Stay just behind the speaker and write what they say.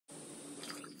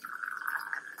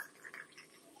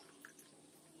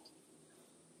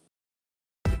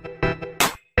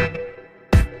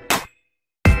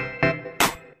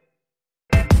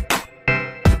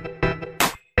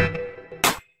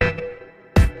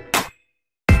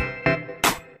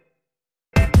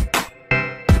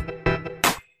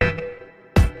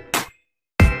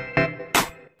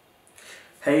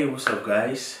Hey, what's up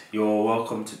guys? You're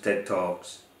welcome to Tech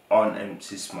Talks on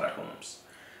MC Smart Homes.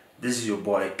 This is your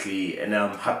boy Clay and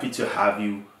I'm happy to have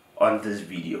you on this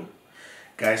video.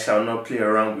 Guys, I'll not play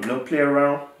around. We don't play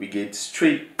around. We get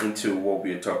straight into what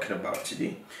we are talking about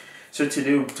today. So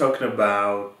today we're talking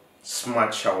about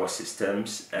smart shower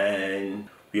systems and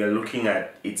we are looking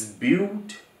at its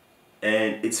build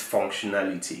and its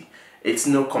functionality. It's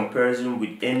no comparison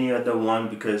with any other one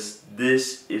because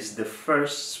this is the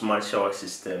first smart shower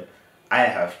system I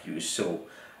have used. So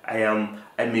I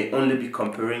may only be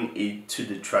comparing it to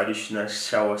the traditional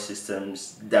shower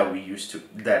systems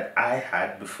that I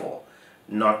had before,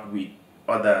 not with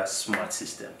other smart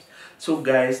systems. So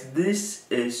guys, this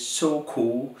is so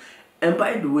cool. And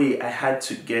by the way, I had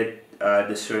to get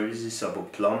the services of a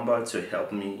plumber to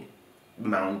help me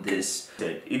mount this.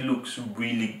 It looks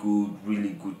really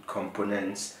good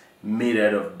components made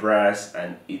out of brass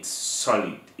and it's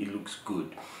solid. It looks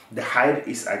good. The height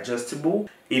is adjustable.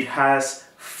 It has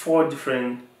 4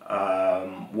 different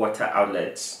water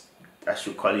outlets, I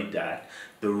should call it that.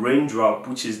 The raindrop,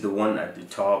 which is the one at the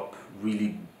top,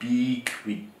 really big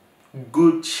with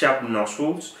good sharp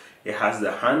nostrils. It has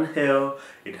the handheld,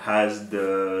 it has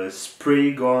the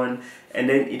spray gun, and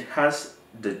then it has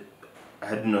the,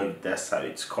 I don't know if that's how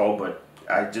it's called, but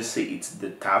I just say it's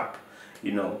the tap,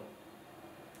 you know,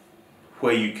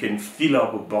 where you can fill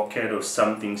up a bucket or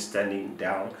something standing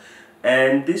down.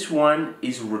 And this one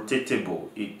is rotatable.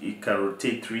 It can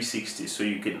rotate 360, so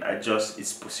you can adjust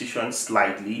its position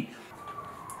slightly.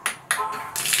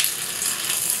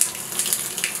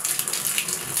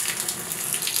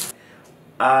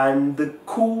 And the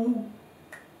cool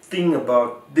thing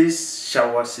about this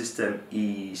shower system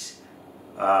is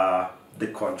the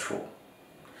control.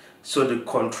 So the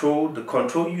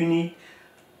control unit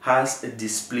has a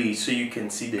display so you can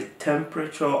see the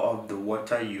temperature of the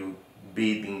water you're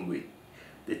bathing with,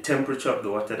 the temperature of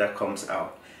the water that comes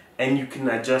out, and you can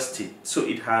adjust it. So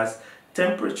it has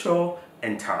temperature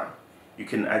and time. You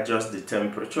can adjust the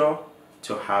temperature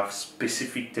to have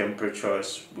specific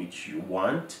temperatures which you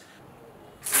want.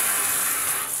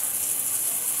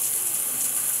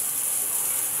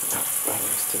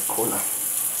 Balance the cola.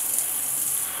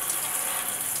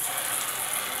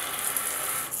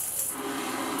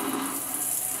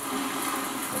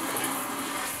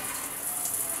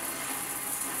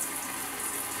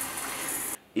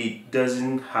 It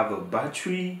doesn't have a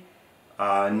battery,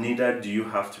 neither do you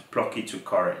have to plug it to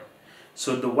current.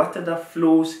 So the water that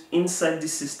flows inside the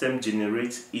system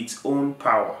generates its own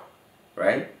power,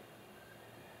 right?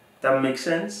 That makes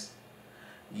sense?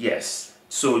 Yes.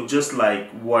 So just like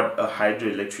what a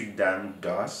hydroelectric dam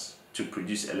does to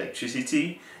produce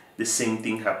electricity, the same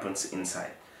thing happens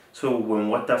inside. So when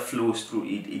water flows through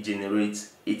it, it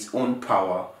generates its own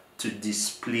power to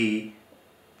display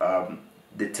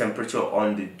the temperature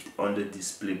on the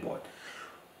display board.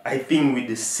 I think with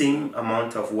the same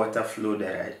amount of water flow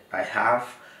that I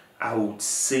have, I would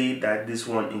say that this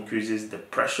one increases the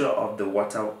pressure of the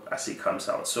water as it comes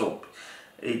out. So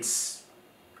it's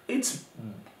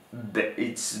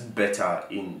better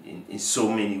in so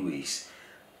many ways.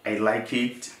 I like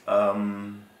it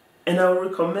and I'll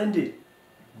recommend it.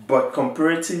 But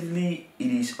comparatively, it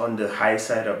is on the high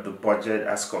side of the budget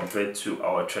as compared to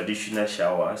our traditional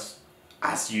showers.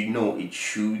 As you know, it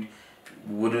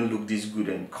wouldn't look this good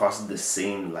and cost the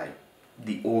same like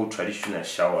the old traditional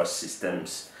shower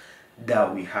systems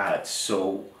that we had.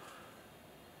 So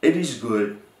it is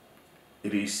good.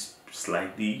 It is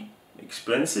slightly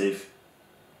expensive,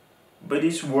 but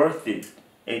it's worth it.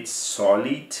 It's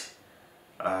solid.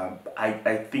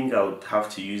 I think I would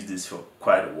have to use this for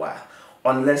quite a while,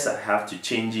 unless I have to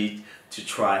change it to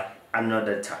try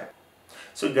another type.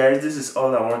 So guys, this is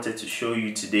all I wanted to show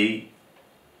you today.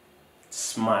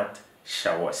 Smart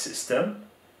shower system.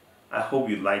 I hope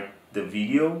you liked the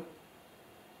video.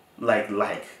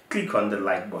 Click on the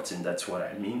like button, that's what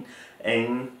I mean,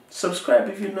 and subscribe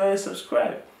if you're not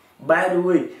subscribed. By the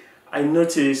way, I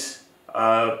noticed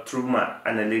through my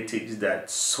analytics that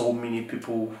so many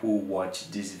people who watch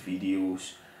these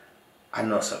videos are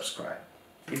not subscribed.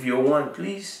 If you're one,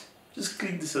 please just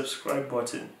click the subscribe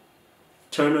button,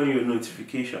 turn on your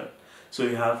notification so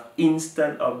you have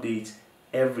instant updates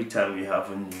every time we have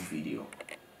a new video.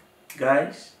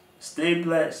 Guys, stay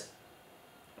blessed.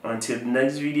 Until the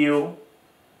next video,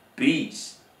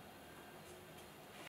 peace.